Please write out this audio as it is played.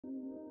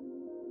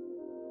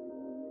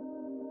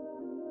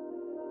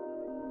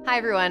Hi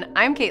everyone,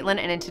 I'm Caitlin,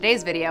 and in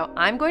today's video,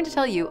 I'm going to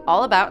tell you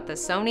all about the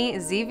Sony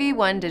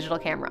ZV-1 digital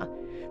camera.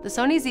 The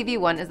Sony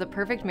ZV-1 is the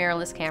perfect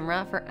mirrorless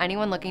camera for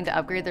anyone looking to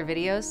upgrade their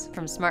videos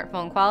from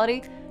smartphone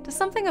quality to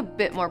something a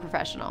bit more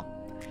professional.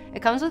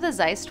 It comes with a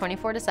Zeiss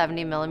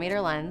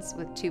 24-70mm lens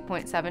with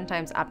 2.7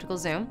 times optical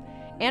zoom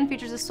and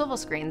features a swivel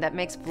screen that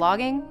makes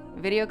vlogging,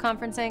 video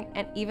conferencing,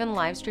 and even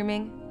live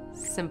streaming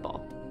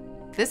simple.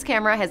 This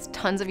camera has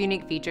tons of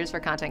unique features for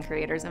content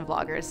creators and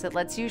vloggers that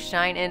lets you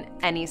shine in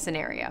any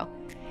scenario.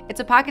 It's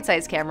a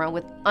pocket-sized camera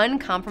with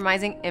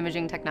uncompromising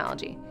imaging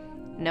technology.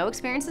 No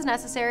experience is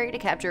necessary to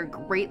capture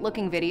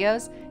great-looking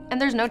videos,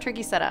 and there's no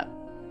tricky setup.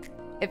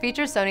 It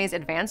features Sony's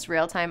advanced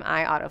real-time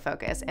eye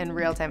autofocus and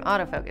real-time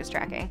autofocus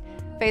tracking,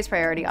 phase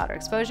priority auto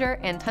exposure,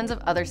 and tons of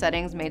other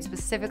settings made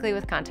specifically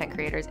with content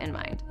creators in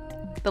mind.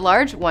 The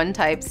large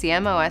one-type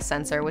CMOS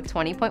sensor with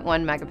 20.1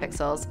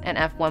 megapixels and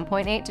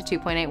f1.8 to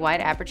 2.8 wide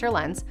aperture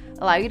lens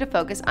allow you to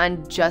focus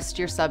on just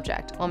your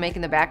subject while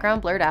making the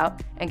background blurred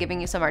out and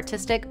giving you some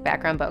artistic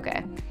background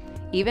bokeh,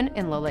 even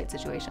in low-light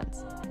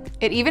situations.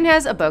 It even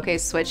has a bokeh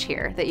switch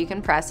here that you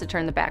can press to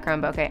turn the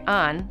background bokeh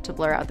on to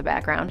blur out the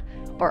background,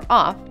 or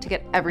off to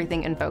get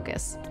everything in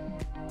focus.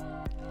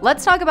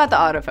 Let's talk about the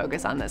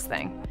autofocus on this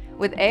thing.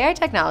 With AI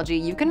technology,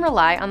 you can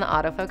rely on the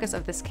autofocus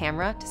of this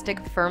camera to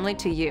stick firmly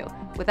to you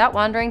without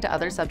wandering to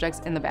other subjects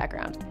in the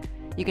background.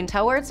 You can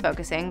tell where it's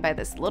focusing by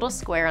this little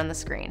square on the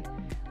screen.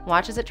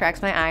 Watch as it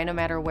tracks my eye no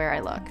matter where I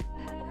look.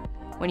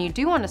 When you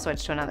do want to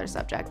switch to another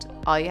subject,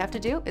 all you have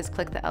to do is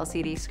click the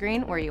LCD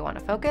screen where you want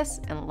to focus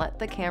and let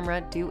the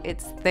camera do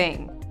its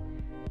thing.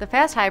 The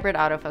fast hybrid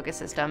autofocus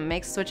system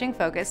makes switching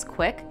focus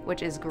quick,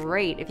 which is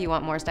great if you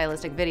want more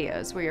stylistic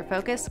videos where your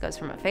focus goes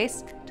from a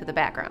face to the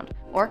background,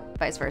 or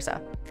vice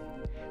versa.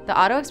 The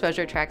auto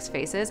exposure tracks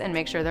faces and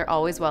makes sure they're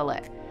always well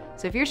lit.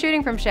 So if you're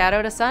shooting from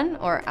shadow to sun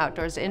or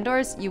outdoors to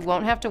indoors, you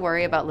won't have to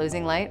worry about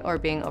losing light or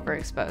being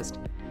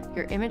overexposed.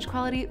 Your image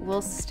quality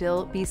will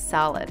still be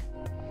solid.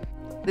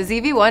 The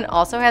ZV-1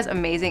 also has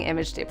amazing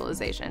image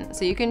stabilization,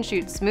 so you can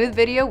shoot smooth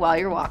video while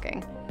you're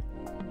walking.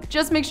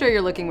 Just make sure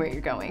you're looking where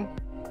you're going.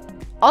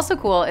 Also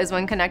cool is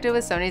when connected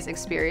with Sony's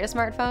Xperia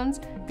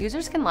smartphones,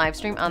 users can live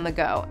stream on the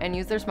go and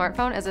use their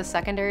smartphone as a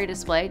secondary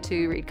display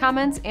to read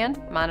comments and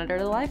monitor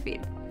the live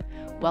feed.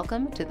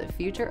 Welcome to the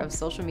future of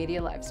social media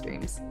live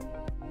streams.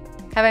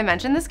 Have I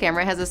mentioned this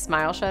camera has a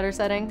smile shutter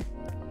setting?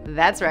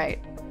 That's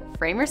right.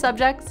 Frame your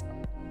subjects,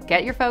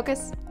 get your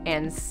focus,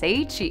 and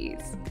say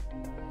cheese.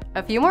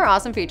 A few more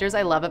awesome features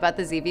I love about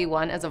the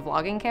ZV-1 as a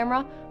vlogging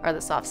camera are the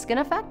soft skin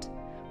effect,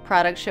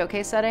 product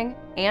showcase setting,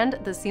 and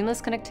the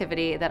seamless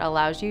connectivity that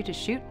allows you to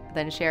shoot,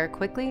 then share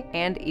quickly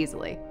and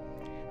easily.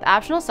 The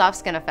optional soft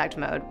skin effect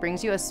mode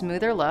brings you a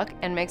smoother look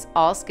and makes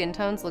all skin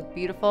tones look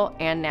beautiful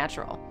and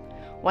natural.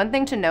 One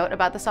thing to note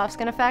about the soft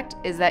skin effect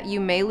is that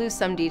you may lose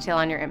some detail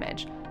on your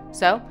image,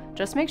 so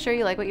just make sure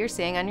you like what you're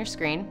seeing on your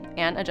screen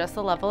and adjust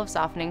the level of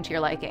softening to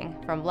your liking,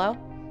 from low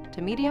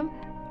to medium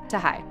to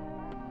high.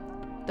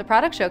 The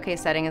product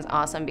showcase setting is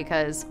awesome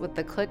because with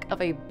the click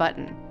of a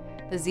button,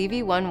 the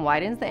ZV-1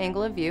 widens the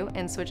angle of view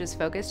and switches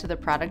focus to the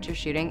product you're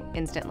shooting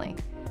instantly.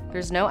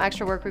 There's no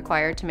extra work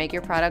required to make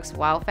your product's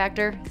wow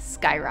factor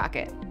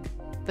skyrocket.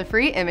 The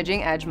free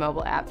Imaging Edge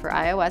mobile app for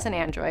iOS and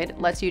Android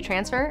lets you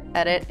transfer,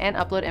 edit, and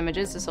upload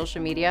images to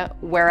social media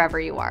wherever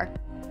you are.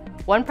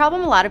 One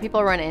problem a lot of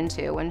people run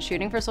into when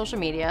shooting for social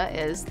media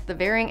is the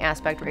varying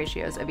aspect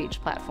ratios of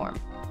each platform.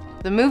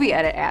 The Movie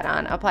Edit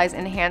add-on applies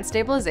enhanced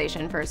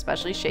stabilization for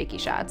especially shaky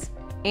shots,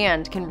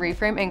 and can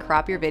reframe and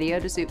crop your video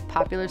to suit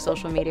popular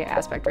social media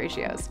aspect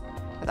ratios.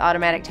 With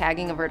automatic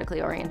tagging of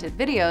vertically oriented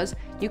videos,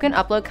 you can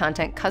upload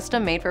content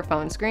custom made for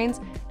phone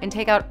screens and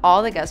take out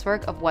all the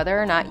guesswork of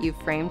whether or not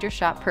you've framed your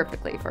shot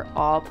perfectly for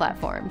all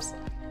platforms.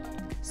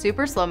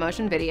 Super slow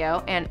motion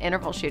video and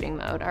interval shooting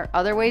mode are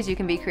other ways you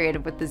can be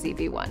creative with the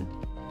ZV-1.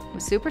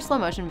 With super slow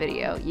motion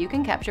video, you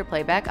can capture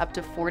playback up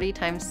to 40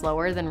 times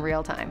slower than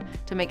real time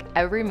to make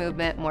every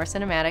movement more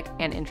cinematic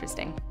and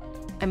interesting.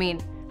 I mean,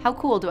 how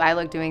cool do I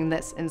look doing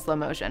this in slow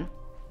motion?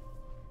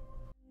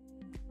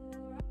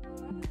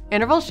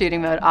 Interval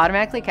shooting mode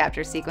automatically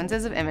captures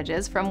sequences of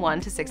images from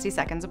 1 to 60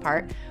 seconds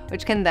apart,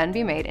 which can then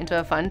be made into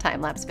a fun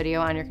time-lapse video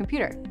on your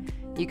computer.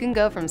 You can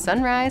go from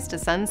sunrise to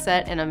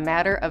sunset in a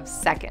matter of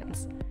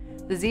seconds.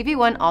 The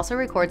ZV-1 also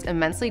records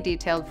immensely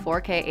detailed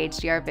 4K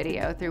HDR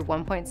video through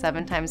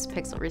 1.7 times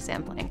pixel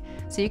resampling,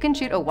 so you can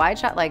shoot a wide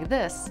shot like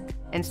this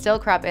and still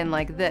crop in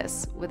like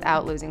this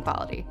without losing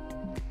quality.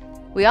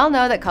 We all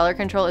know that color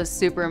control is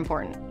super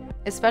important,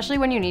 especially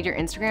when you need your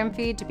Instagram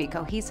feed to be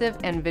cohesive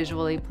and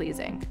visually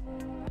pleasing.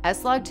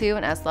 S-Log2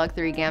 and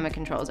S-Log3 gamut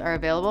controls are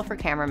available for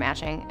camera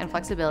matching and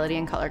flexibility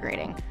in color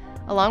grading,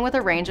 along with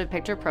a range of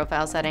picture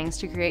profile settings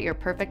to create your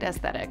perfect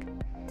aesthetic.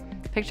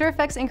 Picture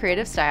effects and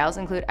creative styles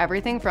include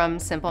everything from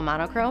simple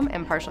monochrome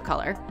and partial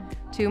color,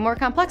 to more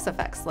complex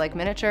effects like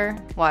miniature,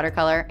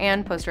 watercolor,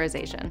 and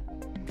posterization.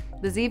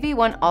 The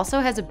ZV-1 also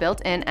has a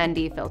built-in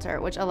ND filter,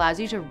 which allows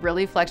you to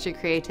really flex your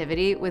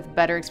creativity with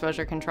better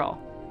exposure control.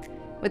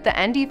 With the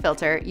ND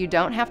filter, you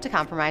don't have to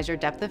compromise your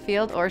depth of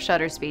field or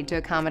shutter speed to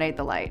accommodate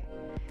the light.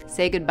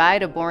 Say goodbye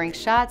to boring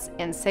shots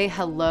and say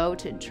hello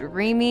to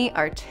dreamy,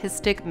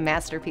 artistic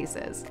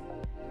masterpieces.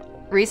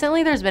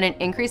 Recently, there's been an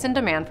increase in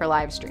demand for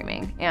live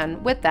streaming,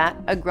 and with that,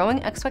 a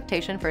growing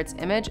expectation for its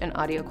image and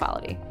audio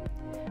quality.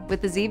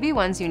 With the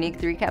ZV-1's unique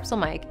 3-capsule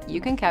mic, you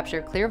can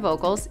capture clear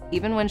vocals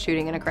even when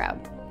shooting in a crowd.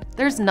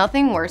 There's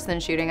nothing worse than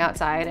shooting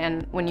outside,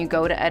 and when you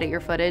go to edit your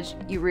footage,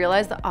 you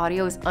realize the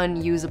audio is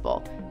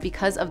unusable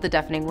because of the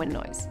deafening wind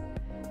noise.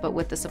 But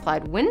with the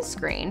supplied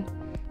windscreen,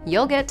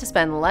 you'll get to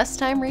spend less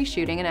time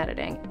reshooting and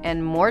editing,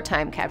 and more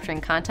time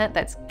capturing content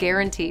that's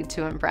guaranteed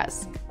to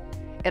impress.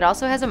 It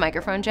also has a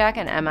microphone jack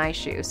and MI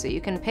shoe, so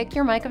you can pick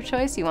your mic of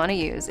choice you want to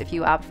use if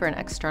you opt for an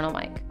external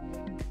mic.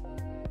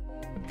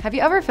 Have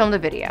you ever filmed a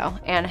video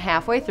and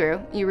halfway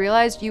through you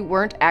realized you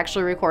weren't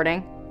actually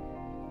recording?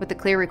 With the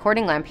clear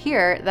recording lamp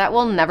here, that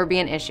will never be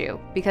an issue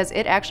because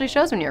it actually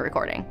shows when you're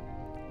recording.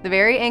 The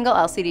vari-angle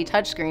LCD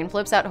touchscreen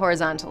flips out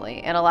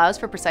horizontally and allows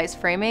for precise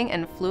framing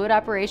and fluid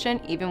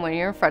operation even when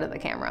you're in front of the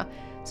camera,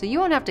 so you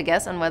won't have to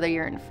guess on whether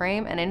you're in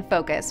frame and in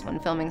focus when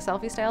filming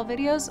selfie-style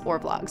videos or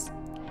vlogs.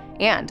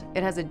 And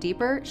it has a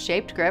deeper,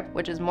 shaped grip,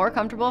 which is more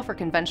comfortable for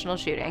conventional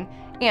shooting,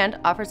 and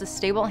offers a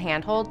stable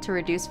handhold to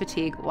reduce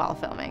fatigue while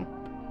filming.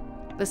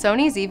 The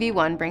Sony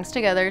ZV-1 brings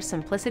together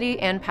simplicity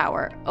and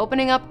power,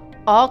 opening up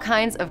all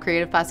kinds of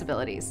creative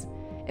possibilities.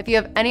 If you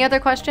have any other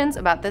questions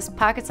about this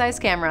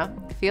pocket-sized camera,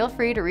 feel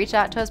free to reach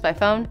out to us by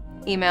phone,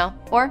 email,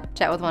 or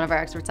chat with one of our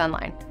experts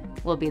online.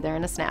 We'll be there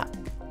in a snap.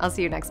 I'll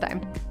see you next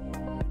time.